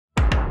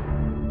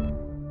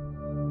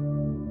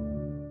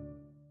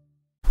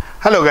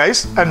Hello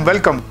guys and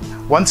welcome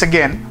once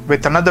again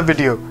with another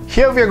video.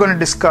 Here we are going to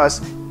discuss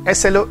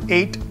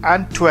SLO8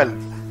 and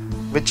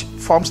 12, which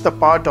forms the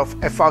part of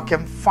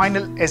FRCEM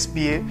Final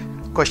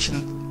SBA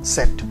Question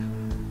set.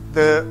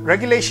 The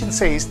regulation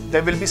says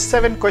there will be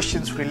 7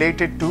 questions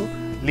related to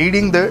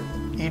leading the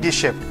ED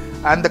shift,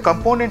 and the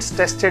components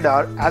tested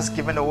are as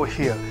given over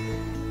here: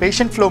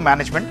 patient flow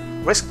management,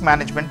 risk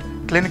management,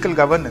 clinical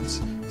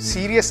governance,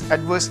 serious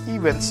adverse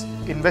events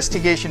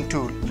investigation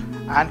tool,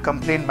 and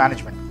complaint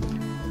management.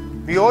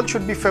 We all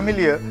should be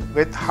familiar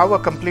with how a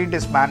complaint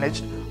is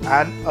managed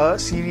and a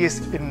serious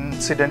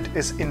incident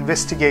is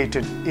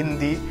investigated in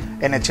the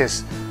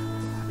NHS.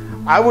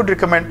 I would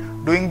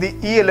recommend doing the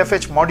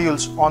ELFH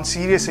modules on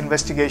serious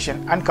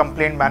investigation and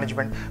complaint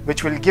management,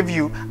 which will give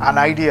you an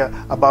idea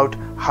about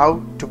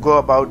how to go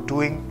about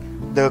doing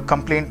the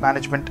complaint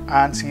management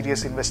and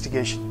serious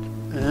investigation.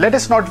 Let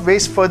us not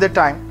waste further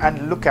time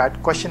and look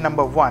at question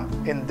number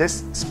 1 in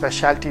this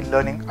specialty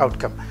learning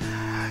outcome.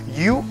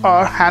 You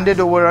are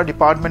handed over a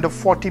department of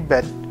 40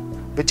 bed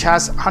which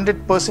has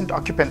 100%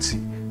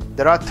 occupancy.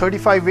 There are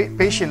 35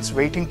 patients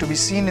waiting to be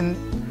seen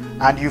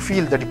and you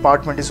feel the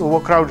department is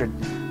overcrowded.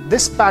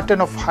 This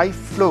pattern of high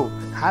flow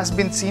has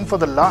been seen for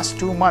the last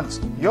 2 months.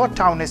 Your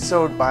town is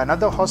served by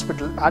another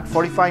hospital at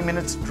 45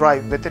 minutes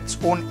drive with its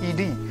own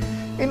ED.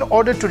 In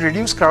order to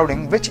reduce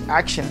crowding, which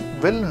action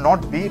will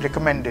not be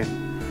recommended?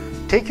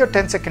 Take your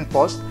 10-second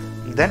pause,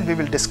 then we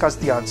will discuss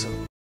the answer.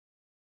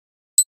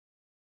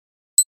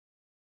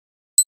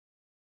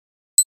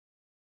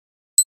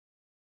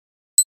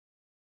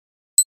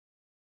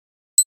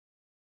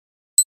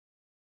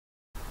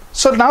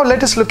 So now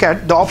let us look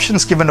at the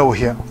options given over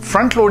here.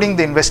 Front loading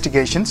the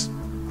investigations,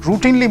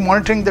 routinely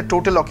monitoring the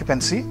total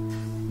occupancy,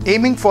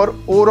 aiming for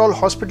overall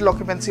hospital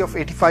occupancy of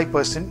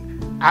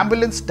 85%,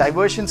 ambulance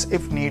diversions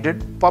if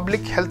needed, public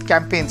health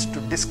campaigns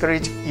to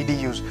discourage ED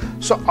use.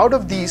 So out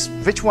of these,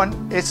 which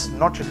one is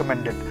not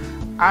recommended?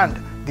 And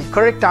the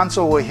correct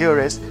answer over here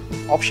is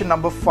option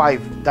number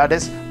 5, that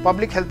is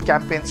public health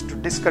campaigns to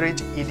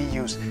discourage ED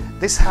use.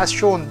 This has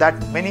shown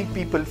that many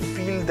people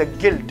feel the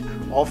guilt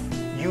of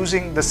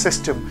using the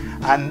system,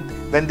 and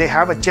when they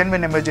have a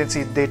genuine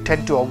emergency they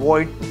tend to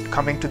avoid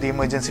coming to the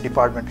emergency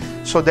department.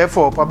 So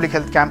therefore public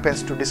health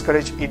campaigns to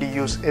discourage ED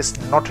use is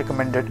not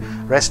recommended,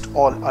 rest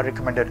all are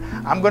recommended.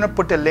 I'm going to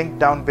put a link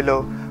down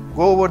below.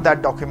 Go over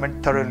that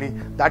document thoroughly.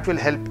 That will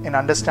help in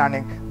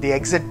understanding the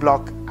exit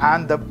block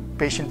and the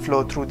patient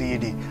flow through the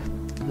ED.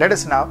 Let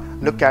us now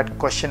look at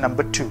question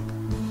number 2.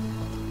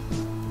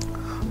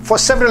 For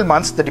several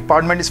months, the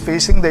department is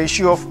facing the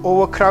issue of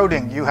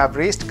overcrowding. You have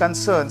raised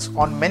concerns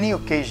on many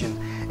occasions.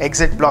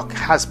 Exit block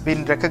has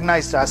been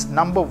recognized as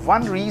number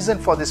 1 reason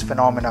for this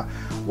phenomena.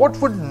 What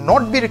would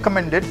not be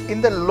recommended in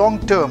the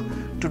long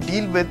term to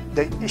deal with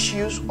the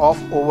issues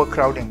of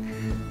overcrowding?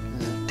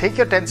 Take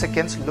your 10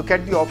 seconds, look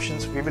at the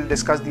options. We will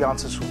discuss the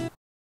answer soon.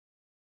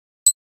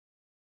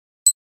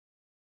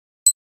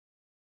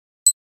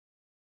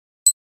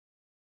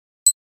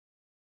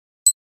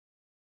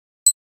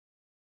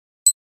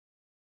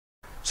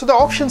 So the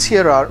options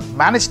here are: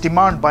 manage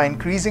demand by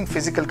increasing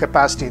physical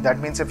capacity. That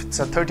means if it's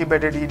a 30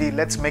 bedded ED,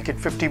 let's make it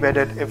 50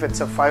 bedded. If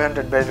it's a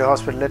 500 bedded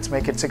hospital, let's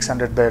make it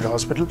 600 bedded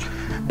hospital.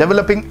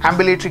 Developing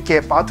ambulatory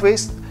care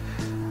pathways,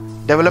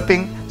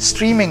 developing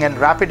streaming and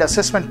rapid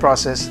assessment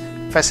process,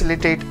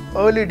 facilitate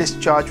early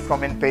discharge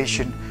from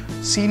inpatient.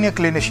 Senior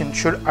clinician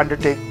should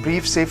undertake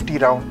brief safety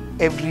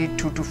round every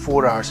 2 to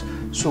 4 hours.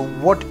 So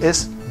what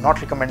is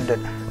not recommended?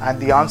 And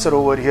the answer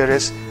over here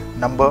is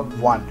number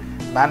 1.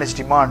 Manage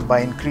demand by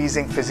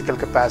increasing physical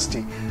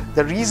capacity.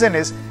 The reason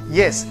is,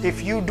 yes,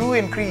 if you do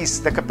increase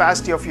the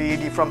capacity of your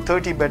ED from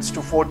 30 beds to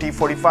 40,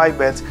 45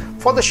 beds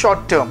for the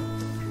short term,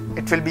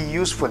 it will be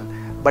useful.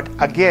 But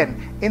again,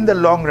 in the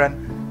long run,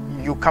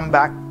 you come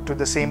back to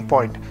the same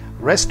point.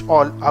 Rest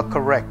all are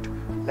correct.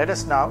 Let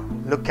us now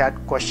look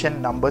at question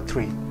number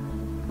 3.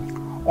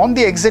 On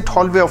the exit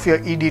hallway of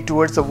your ED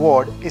towards the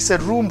ward is a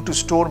room to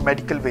store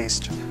medical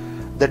waste.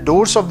 The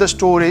doors of the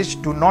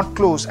storage do not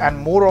close and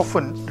more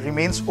often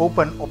remains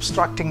open,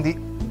 obstructing the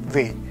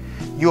way.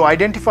 You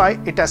identify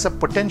it as a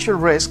potential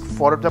risk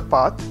for the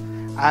path,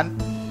 and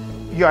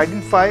you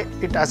identify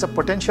it as a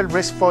potential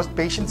risk for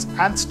patients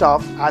and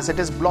staff as it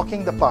is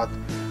blocking the path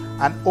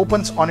and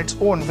opens on its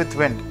own with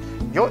wind.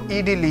 Your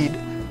ED lead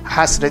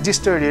has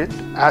registered it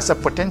as a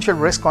potential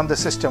risk on the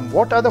system.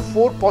 What are the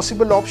 4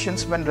 possible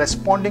options when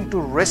responding to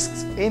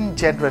risks in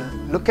general?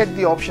 Look at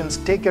the options,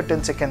 take your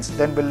 10 seconds,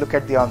 then we'll look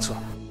at the answer.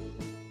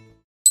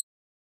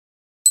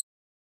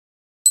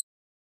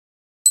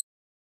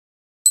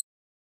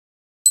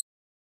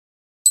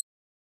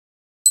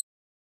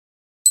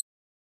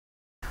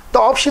 The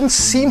options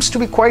seems to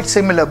be quite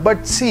similar,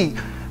 but see,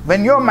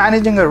 when you're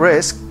managing a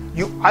risk,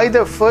 you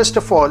either first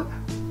of all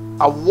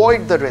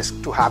avoid the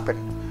risk to happen.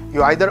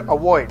 You either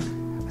avoid.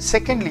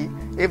 Secondly,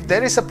 if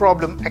there is a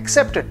problem,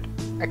 accept it.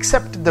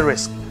 Accept the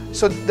risk.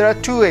 So there are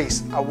 2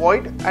 ways: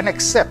 avoid and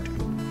accept.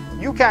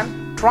 You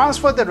can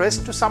transfer the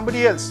risk to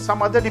somebody else,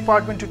 some other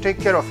department to take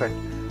care of it.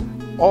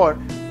 Or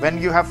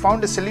when you have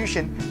found a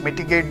solution,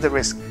 mitigate the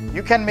risk.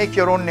 You can make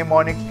your own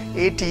mnemonic: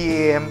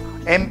 ATAM,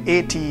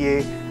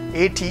 MATA,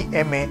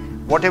 ATMA,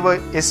 whatever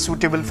is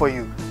suitable for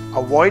you.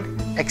 Avoid,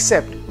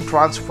 accept,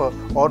 transfer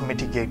or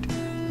mitigate.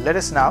 Let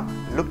us now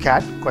look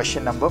at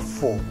question number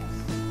 4.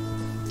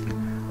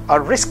 A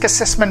risk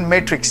assessment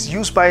matrix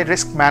used by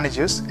risk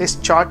managers is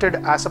charted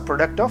as a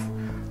product of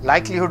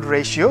likelihood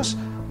ratios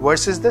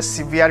versus the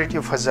severity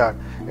of hazard.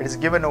 It is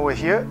given over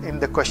here in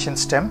the question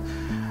stem.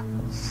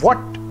 What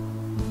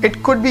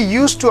it could be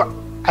used to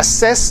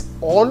assess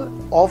all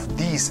of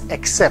these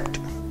except.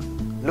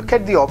 Look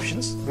at the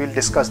options. We'll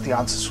discuss the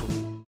answer soon.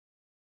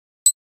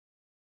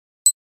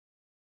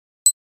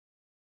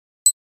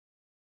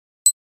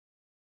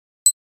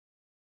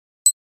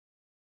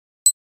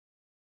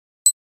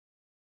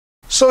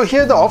 So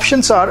here the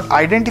options are: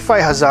 identify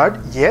hazard.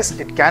 Yes,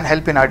 it can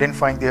help in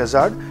identifying the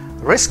hazard.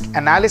 Risk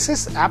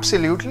analysis,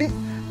 absolutely.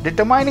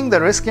 Determining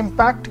the risk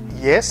impact,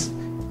 yes.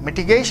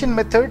 Mitigation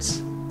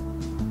methods,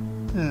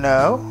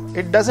 no,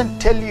 it doesn't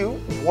tell you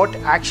what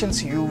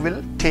actions you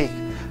will take.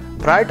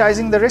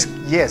 Prioritizing the risk,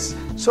 yes.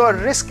 So a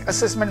risk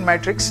assessment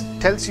matrix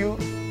tells you,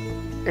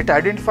 it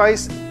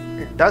identifies,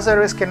 it does a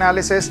risk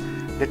analysis,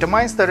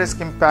 determines the risk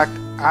impact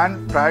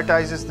and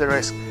prioritizes the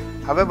risk.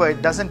 However,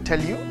 it doesn't tell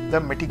you the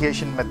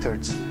mitigation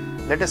methods.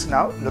 Let us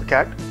now look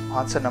at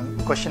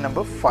question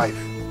number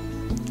 5.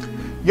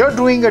 You're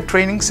doing a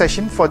training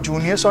session for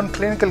juniors on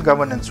clinical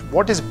governance.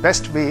 What is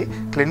best way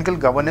clinical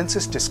governance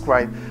is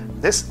described?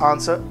 This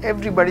answer,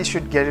 everybody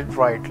should get it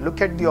right.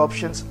 Look at the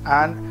options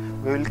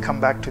and we will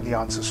come back to the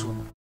answer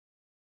soon.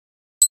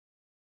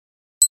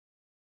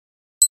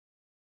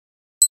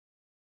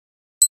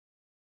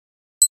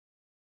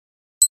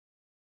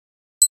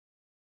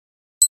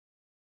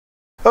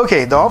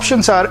 Okay, the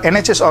options are: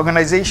 NHS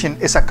organization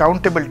is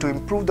accountable to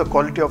improve the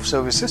quality of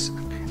services.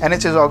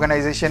 NHS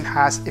organization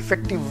has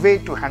effective way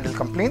to handle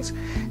complaints.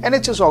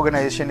 NHS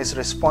organization is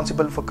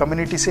responsible for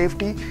community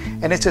safety.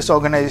 NHS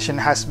organization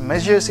has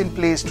measures in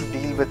place to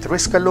deal with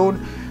risk alone.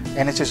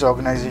 NHS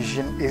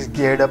organization is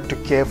geared up to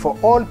care for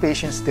all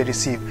patients they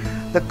receive.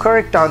 The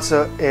correct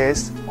answer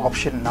is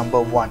option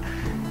number 1.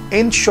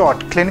 In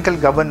short, clinical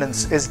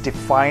governance is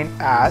defined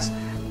as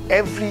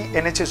every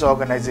NHS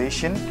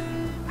organization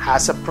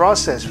has a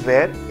process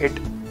where it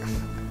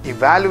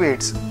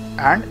evaluates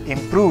and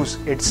improves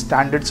its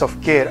standards of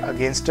care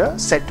against a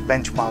set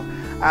benchmark,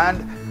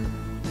 and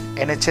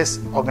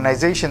NHS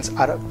organizations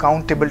are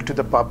accountable to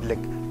the public.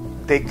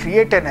 They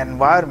create an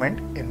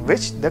environment in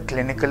which the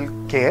clinical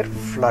care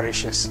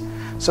flourishes.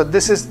 So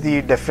this is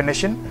the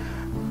definition.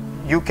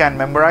 You can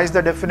memorize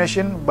the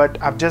definition,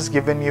 but I've just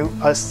given you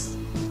a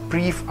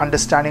brief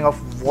understanding of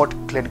what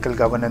clinical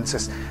governance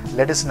is.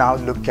 Let us now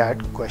look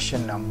at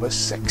question number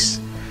 6.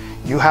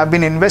 You have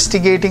been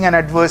investigating an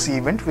adverse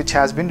event which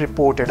has been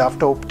reported.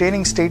 After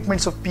obtaining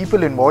statements of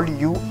people involved,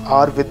 you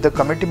are with the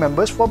committee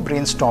members for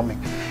brainstorming.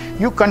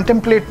 You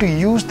contemplate to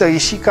use the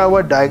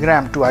Ishikawa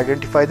diagram to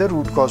identify the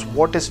root cause.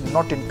 What is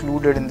not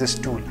included in this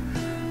tool?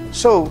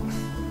 So,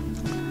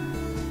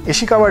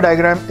 Ishikawa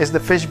diagram is the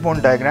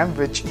fishbone diagram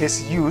which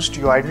is used.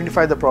 You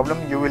identify the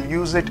problem. You will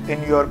use it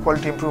in your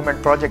quality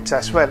improvement projects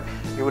as well.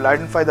 You will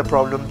identify the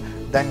problem,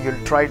 then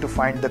you'll try to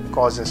find the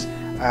causes.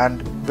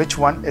 And which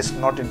one is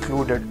not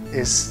included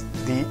is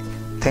the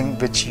thing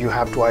which you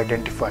have to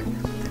identify.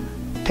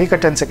 Take a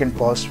 10-second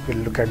pause, we'll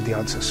look at the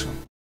answer soon.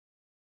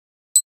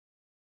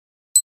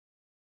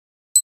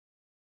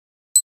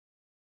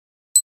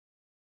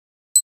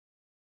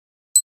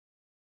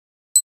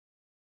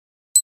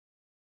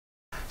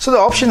 So the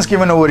options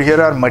given over here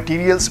are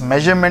materials,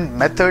 measurement,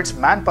 methods,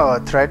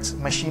 manpower, threats,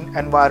 machine,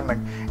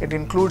 environment. It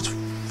includes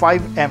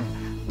 5M: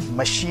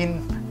 machine,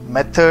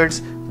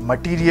 methods,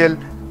 material,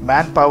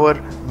 manpower,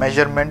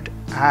 measurement,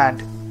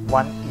 and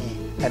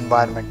 1E,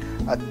 environment.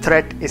 A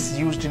threat is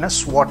used in a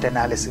SWOT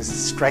analysis: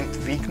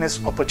 strength, weakness,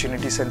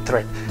 opportunities and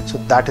threat. So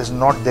that is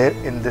not there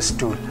in this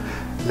tool.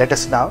 Let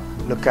us now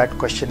look at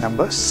question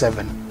number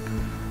 7.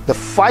 The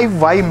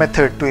 5Y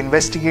method to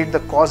investigate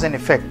the cause and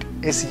effect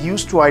is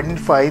used to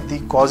identify the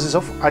causes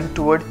of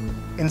untoward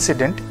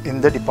incident in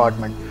the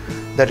department.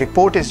 The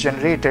report is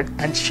generated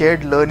and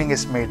shared learning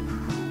is made.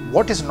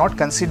 What is not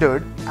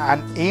considered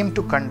and aim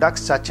to conduct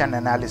such an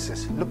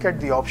analysis? Look at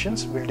the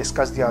options. We'll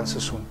discuss the answer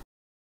soon.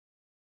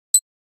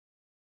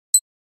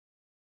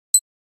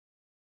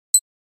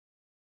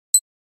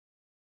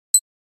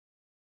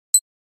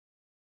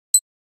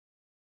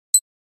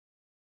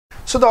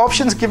 So the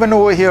options given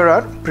over here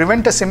are: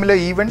 prevent a similar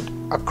event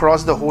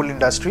across the whole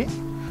industry,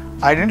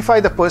 identify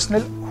the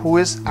personnel who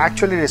is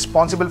actually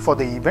responsible for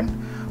the event,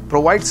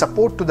 provide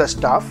support to the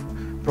staff,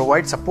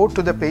 provide support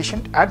to the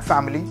patient and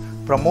family,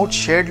 promote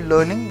shared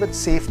learning with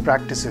safe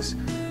practices.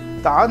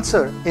 The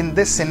answer in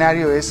this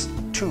scenario is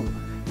 2.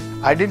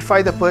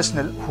 Identify the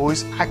personnel who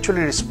is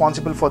actually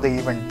responsible for the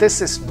event.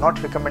 This is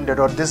not recommended,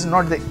 or this is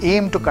not the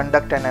aim to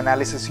conduct an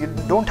analysis. You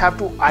don't have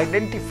to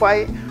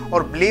identify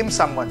or blame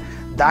someone.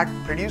 That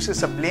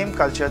produces a blame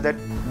culture that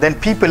then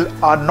people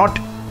are not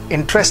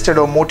interested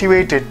or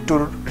motivated to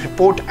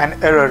report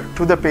an error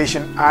to the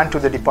patient and to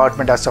the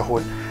department as a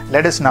whole.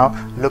 Let us now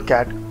look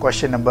at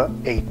question number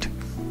 8.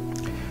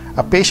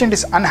 A patient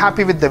is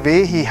unhappy with the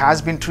way he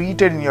has been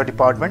treated in your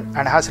department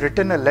and has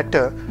written a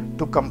letter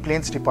to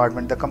complaints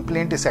department. The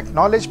complaint is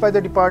acknowledged by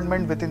the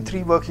department within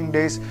 3 working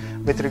days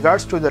with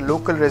regards to the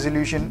local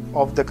resolution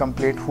of the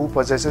complaint. Who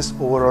possesses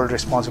overall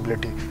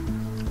responsibility?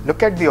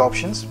 Look at the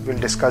options. We'll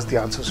discuss the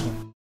answer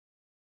soon.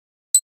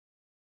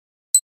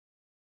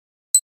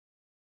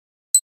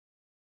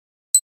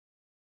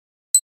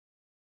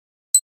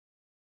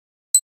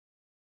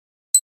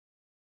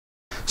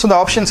 So the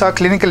options are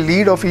clinical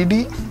lead of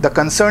ED, the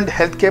concerned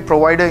healthcare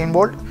provider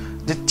involved,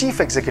 the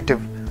chief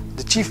executive,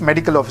 the chief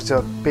medical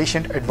officer,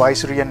 patient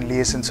advisory and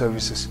liaison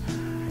services.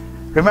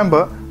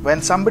 Remember,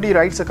 when somebody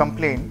writes a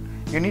complaint,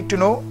 you need to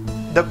know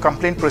the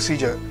complaint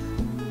procedure.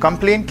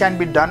 Complaint can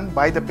be done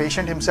by the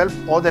patient himself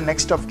or the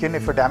next of kin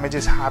if a damage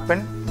has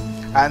happened,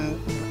 and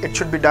it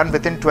should be done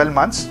within 12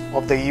 months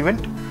of the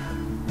event.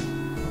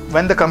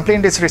 When the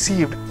complaint is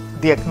received,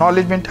 the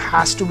acknowledgement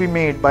has to be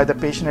made by the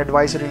patient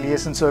advisory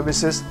liaison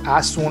services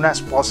as soon as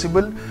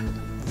possible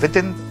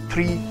within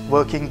 3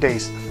 working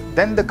days.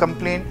 Then the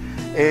complaint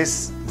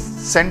is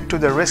sent to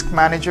the risk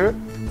manager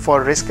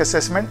for risk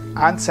assessment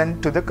and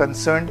sent to the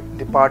concerned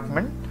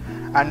department,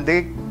 and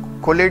they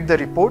collate the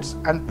reports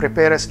and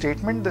prepare a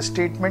statement. The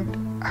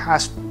statement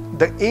has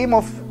the aim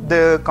of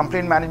the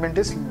complaint management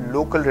is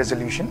local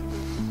resolution.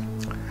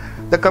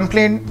 The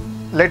complaint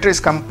letter is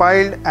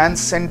compiled and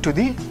sent to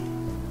the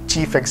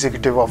chief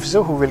executive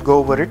officer, who will go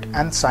over it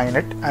and sign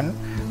it, and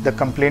the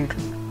complaint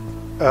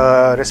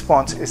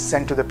response is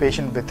sent to the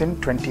patient within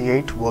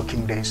 28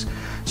 working days.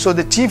 So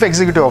the chief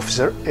executive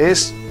officer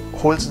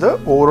holds the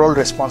overall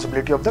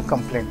responsibility of the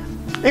complaint.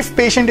 If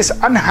patient is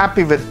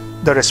unhappy with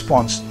the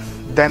response,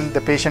 then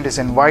the patient is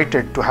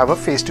invited to have a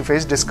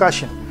face-to-face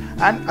discussion,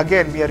 and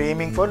again we are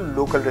aiming for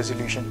local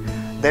resolution.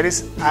 There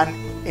is an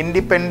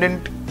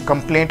independent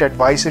complaint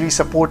advisory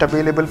support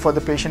available for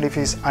the patient if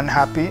he is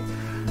unhappy.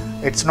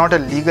 It's not a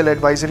legal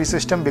advisory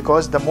system,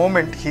 because the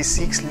moment he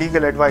seeks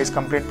legal advice,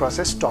 complaint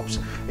process stops.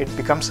 It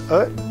becomes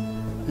a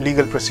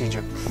legal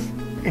procedure.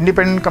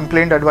 Independent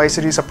complaint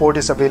advisory support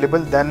is available.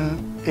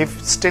 Then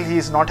if still he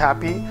is not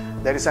happy,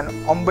 there is an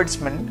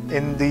ombudsman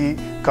in the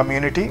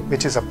community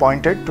which is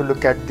appointed to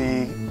look at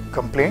the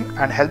complaint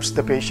and helps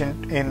the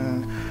patient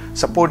in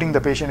supporting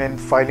the patient in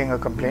filing a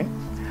complaint.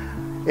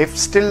 If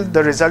still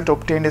the result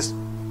obtained is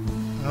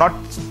not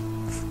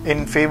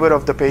in favor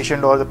of the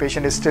patient, or the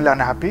patient is still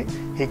unhappy,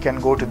 he can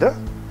go to the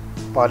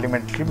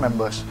parliamentary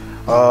members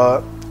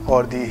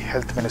or the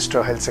health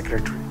minister, health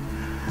secretary.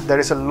 There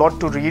is a lot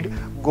to read.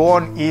 Go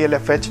on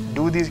ELFH,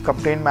 do the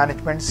complaint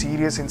management,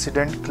 serious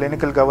incident,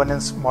 clinical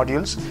governance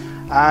modules,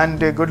 and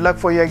good luck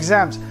for your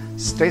exams.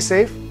 Stay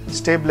safe,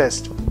 stay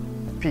blessed.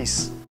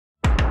 Peace.